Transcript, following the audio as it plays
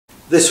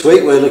This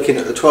week we're looking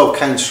at the 12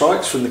 cane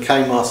strikes from the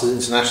CaneMasters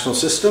International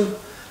system,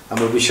 and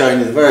we'll be showing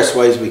you the various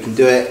ways we can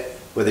do it,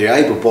 whether you're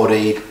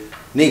able-bodied,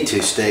 need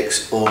 2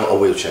 sticks or a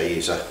wheelchair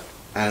user.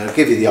 And it'll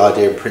give you the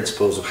idea and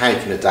principles of how you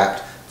can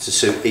adapt to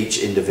suit each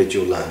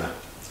individual learner.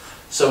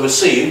 So we'll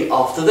see you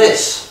after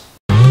this.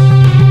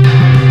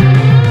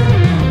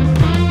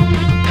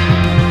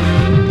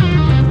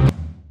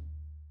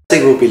 The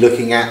thing we'll be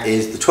looking at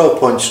is the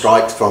 12-point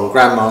strike from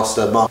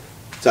Grandmaster Mark.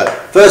 So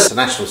first, the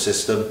national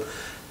system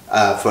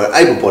for an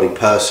able-bodied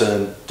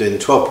person doing the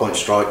 12-point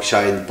strike,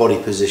 showing the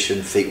body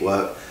position, feet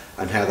work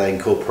and how they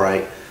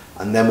incorporate,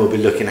 and then we'll be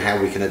looking at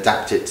how we can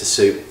adapt it to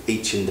suit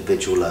each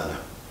individual learner.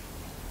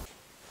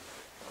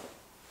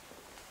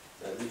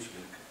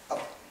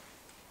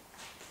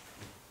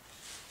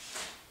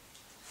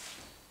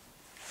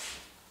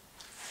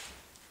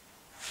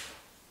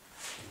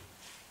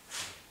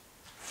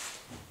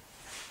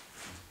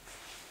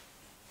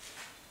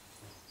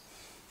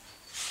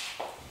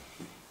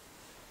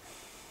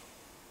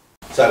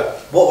 So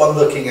what I'm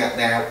looking at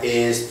now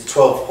is the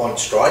 12-point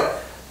strike.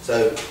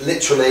 So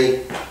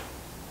literally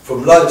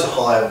from low to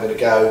high I'm going to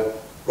go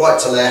right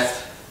to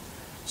left.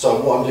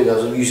 So what I'm doing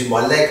is I'm using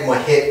my leg,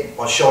 my hip,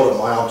 my shoulder and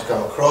my arm to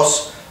come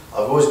across.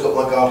 I've always got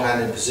my guard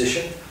hand in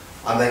position.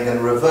 I'm then going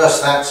to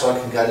reverse that so I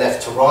can go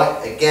left to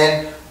right.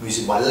 Again, I'm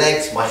using my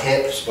legs, my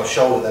hips, my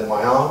shoulder, then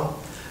my arm.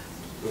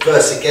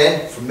 Reverse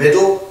again from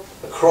middle,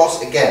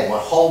 across again. My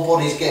whole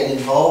body's getting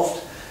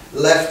involved.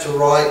 Left to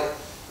right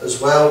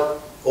as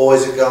well.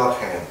 Always a guard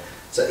hand.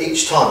 So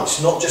each time,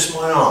 it's not just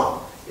my arm,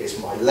 it's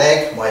my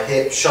leg, my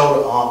hip,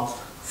 shoulder, arm,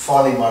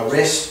 finally my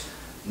wrist,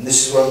 and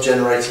this is where I'm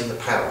generating the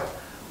power.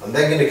 I'm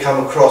then going to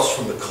come across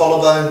from the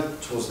collarbone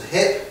towards the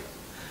hip,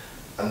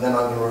 and then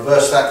I'm going to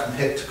reverse that from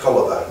hip to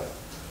collarbone.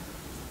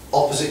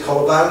 Opposite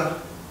collarbone,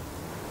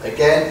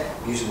 again,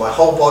 using my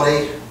whole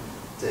body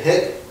to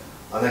hip.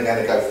 I'm then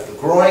going to go for the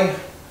groin,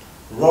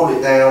 roll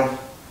it down,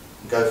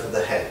 and go for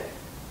the head.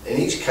 In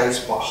each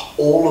case,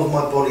 all of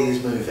my body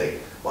is moving.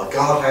 My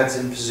guard hand's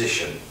in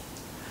position.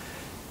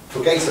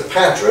 For against the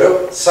pad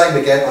drill, same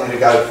again, I'm going to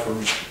go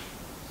from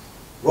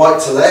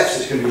right to left, so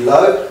it's going to be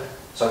low,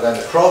 so I'm going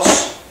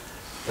across,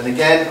 then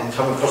again I'm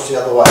coming across the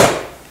other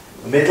way.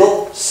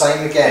 Middle,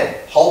 same again,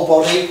 whole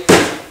body,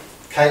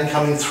 cane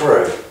coming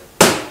through,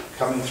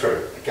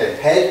 again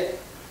head,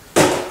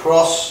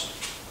 across,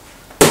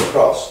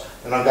 across,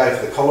 then I'm going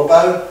for the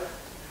collarbone,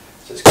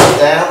 so it's going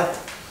down,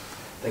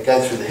 then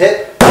going through the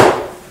hip,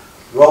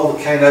 roll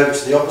the cane over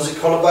to the opposite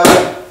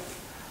collarbone,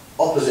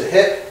 opposite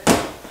hip,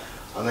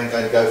 and then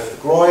going to go for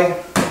the groin,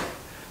 and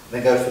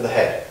then go for the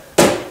head.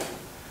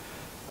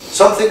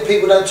 Something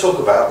people don't talk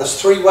about,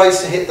 there's 3 ways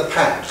to hit the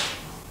pad.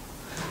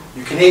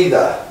 You can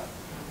either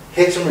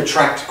hit and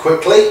retract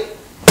quickly,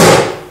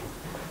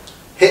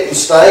 hit and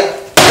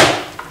stay,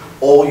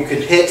 or you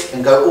can hit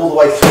and go all the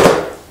way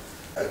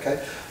through.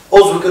 Okay.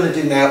 All we're going to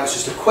do now is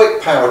just a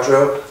quick power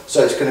drill,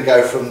 so it's going to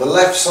go from the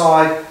left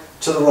side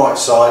to the right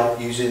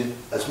side using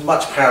as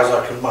much power as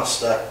I can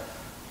muster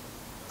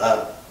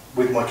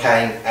with my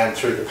cane and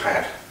through the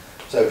pad.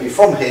 So it'll be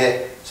from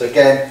here, so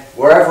again,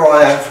 wherever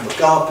I am from a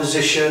guard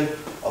position,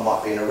 I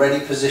might be in a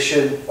ready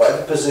position,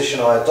 whatever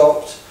position I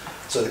adopt,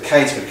 so the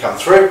cane's going to come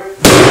through,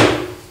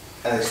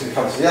 and it's going to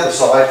come to the other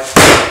side,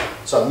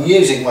 so I'm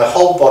using my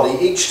whole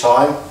body each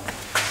time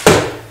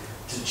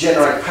to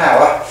generate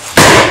power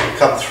to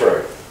come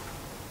through.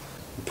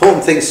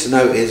 Important things to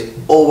note is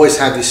always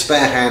have your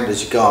spare hand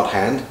as your guard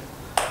hand.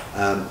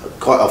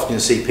 Quite often you'll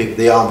see people,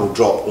 the arm will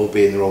drop or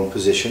be in the wrong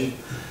position.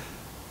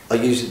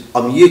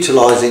 I'm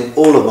utilising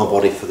all of my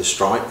body for the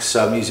strike,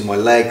 so I'm using my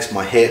legs,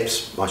 my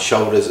hips, my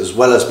shoulders as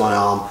well as my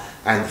arm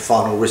and the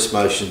final wrist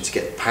motion to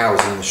get the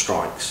powers in the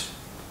strikes.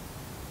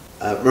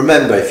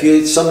 Remember,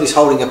 if somebody's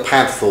holding a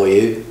pad for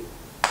you,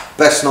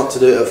 best not to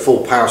do it at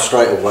full power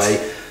straight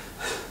away.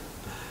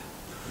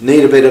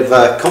 Need a bit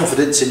of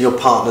confidence in your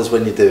partners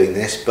when you're doing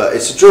this, but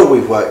it's a drill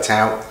we've worked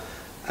out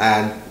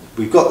and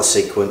we've got the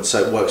sequence,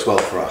 so it works well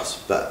for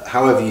us. But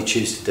however you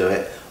choose to do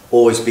it,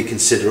 always be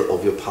considerate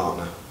of your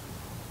partner.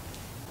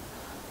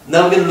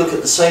 Now I'm going to look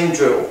at the same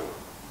drill,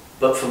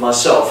 but for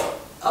myself.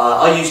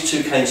 I use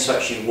 2 canes to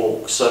actually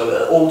walk, so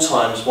at all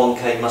times 1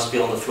 cane must be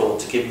on the floor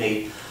to give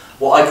me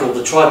what I call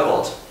the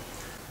tripod.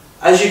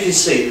 As you can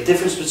see, the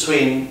difference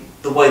between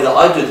the way that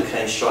I do the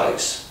cane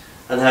strikes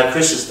and how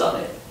Chris has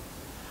done it,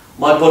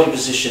 my body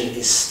position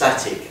is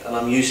static and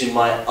I'm using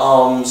my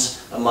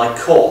arms and my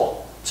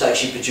core to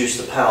actually produce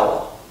the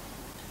power.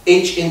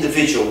 Each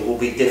individual will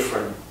be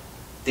different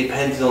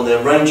depending on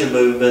their range of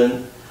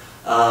movement,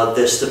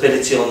 their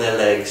stability on their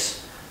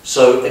legs.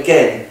 So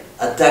again,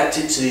 adapt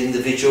it to the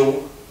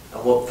individual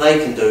and what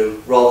they can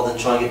do rather than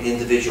try and get the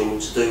individual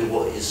to do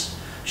what is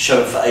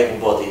shown for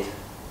able-bodied.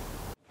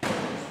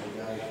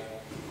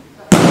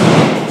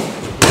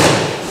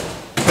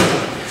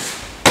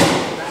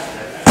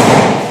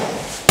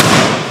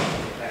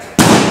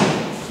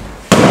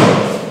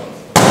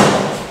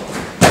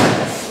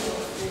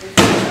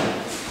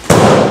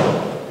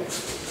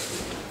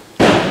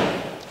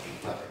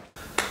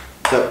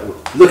 So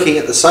looking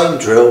at the same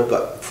drill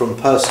but from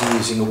a person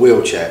using a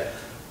wheelchair.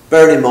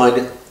 Bearing in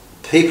mind,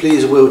 people who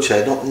use a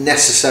wheelchair not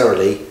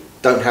necessarily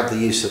don't have the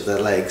use of their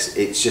legs,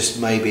 it's just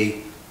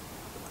maybe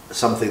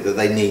something that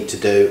they need to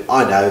do.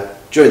 I know,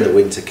 during the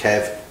winter,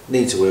 Kev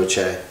needs a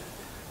wheelchair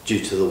due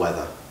to the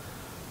weather.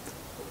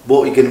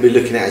 What we're going to be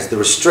looking at is the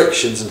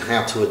restrictions and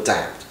how to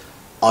adapt.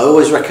 I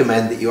always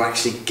recommend that you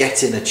actually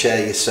get in a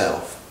chair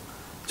yourself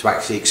to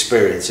actually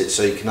experience it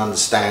so you can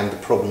understand the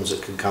problems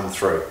that can come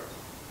through.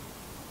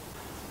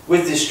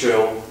 With this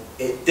drill,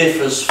 it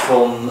differs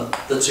from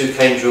the 2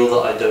 cane drill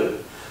that I do.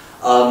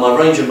 My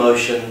range of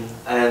motion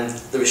and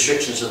the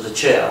restrictions of the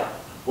chair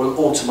will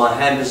alter my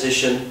hand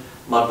position,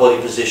 my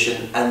body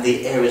position and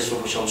the areas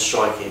from which I'm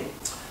striking.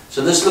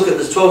 So let's look at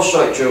the 12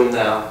 strike drill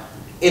now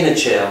in a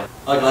chair.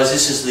 Hi guys,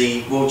 this is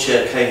the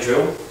wheelchair cane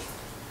drill.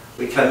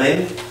 We come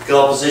in,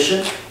 guard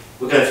position,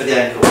 we're going for the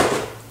ankle.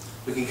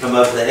 We can come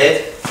over the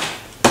head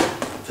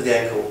for the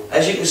ankle.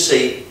 As you can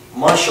see,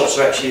 my shots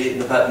are actually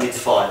in about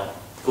mid-thigh,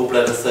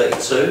 gallbladder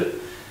 32,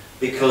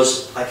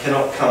 because I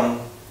cannot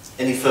come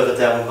any further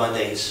down with my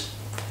knees.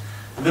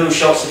 The middle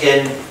shots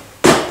again,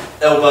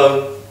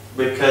 elbow,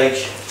 rib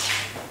cage,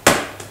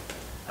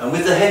 and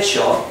with the head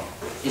shot,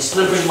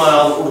 instead of bringing my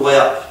arm all the way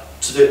up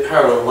to do it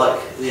parallel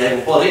like the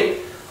able-bodied,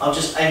 I'm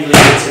just angling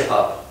the tip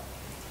up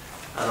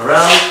and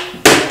around.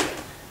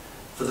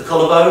 For the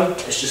collarbone,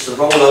 it's just a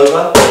roll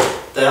over,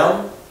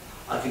 down.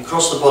 I can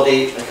cross the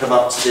body and come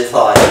up to the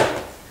thigh.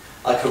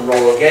 I can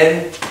roll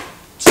again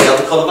to the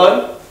other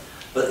collarbone,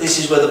 but this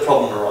is where the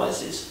problem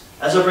arises.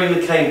 As I bring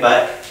the cane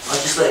back, I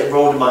just let it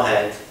roll in my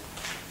hand.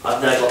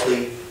 I've now got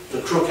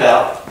the crook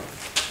out,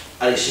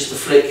 and it's just a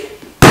flick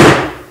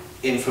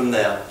in from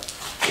there,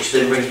 which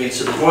then brings me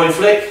to the groin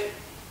flick,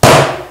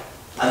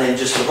 and then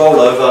just a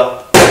roll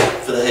over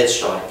for the head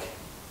strike.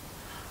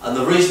 And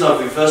the reason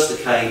I've reversed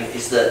the cane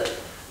is that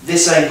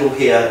this angle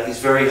here is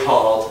very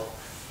hard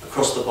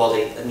across the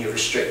body and you're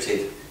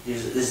restricted.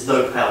 There's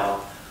no power.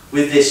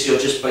 With this you're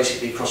just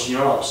basically crossing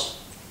your arms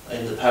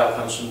and the power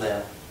comes from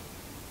there.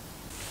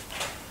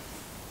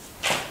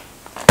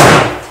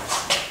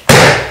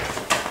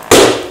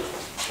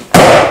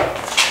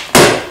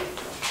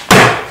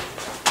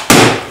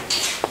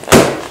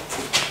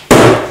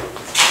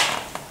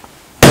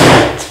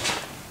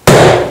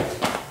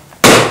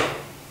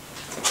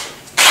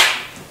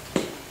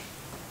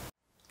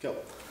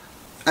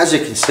 As you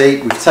can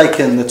see, we've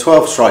taken the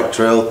 12 strike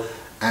drill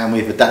and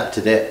we've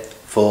adapted it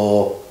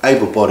for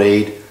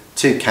able-bodied,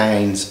 2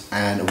 canes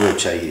and a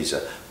wheelchair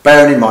user.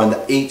 Bearing in mind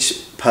that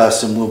each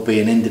person will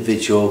be an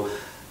individual,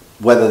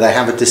 whether they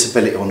have a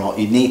disability or not.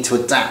 You need to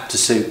adapt to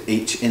suit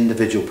each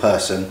individual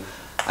person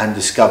and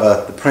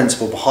discover the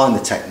principle behind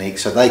the technique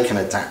so they can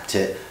adapt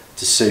it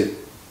to suit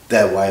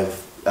their way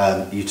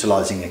of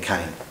utilising a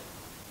cane.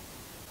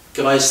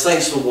 Guys,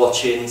 thanks for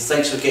watching,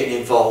 thanks for getting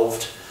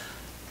involved.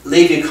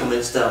 Leave your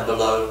comments down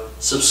below,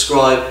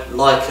 subscribe,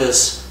 like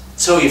us,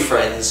 tell your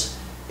friends.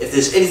 If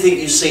there's anything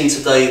you've seen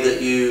today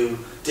that you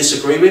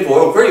disagree with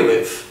or agree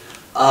with,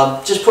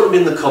 just put them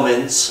in the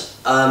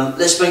comments.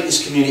 Let's make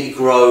this community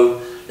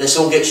grow, let's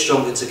all get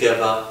stronger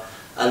together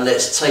and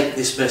let's take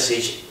this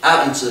message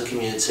out into the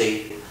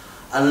community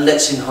and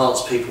let's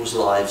enhance people's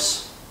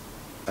lives.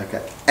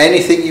 Okay.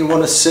 Anything you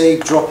want to see,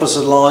 drop us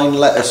a line,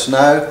 let us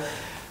know.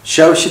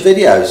 Show us your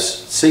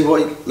videos,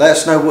 let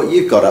us know what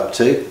you've got up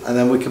to and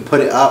then we can put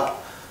it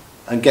up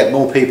and get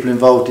more people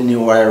involved in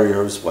your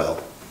area as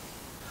well.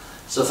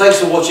 So thanks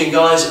for watching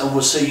guys and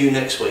we'll see you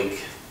next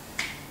week.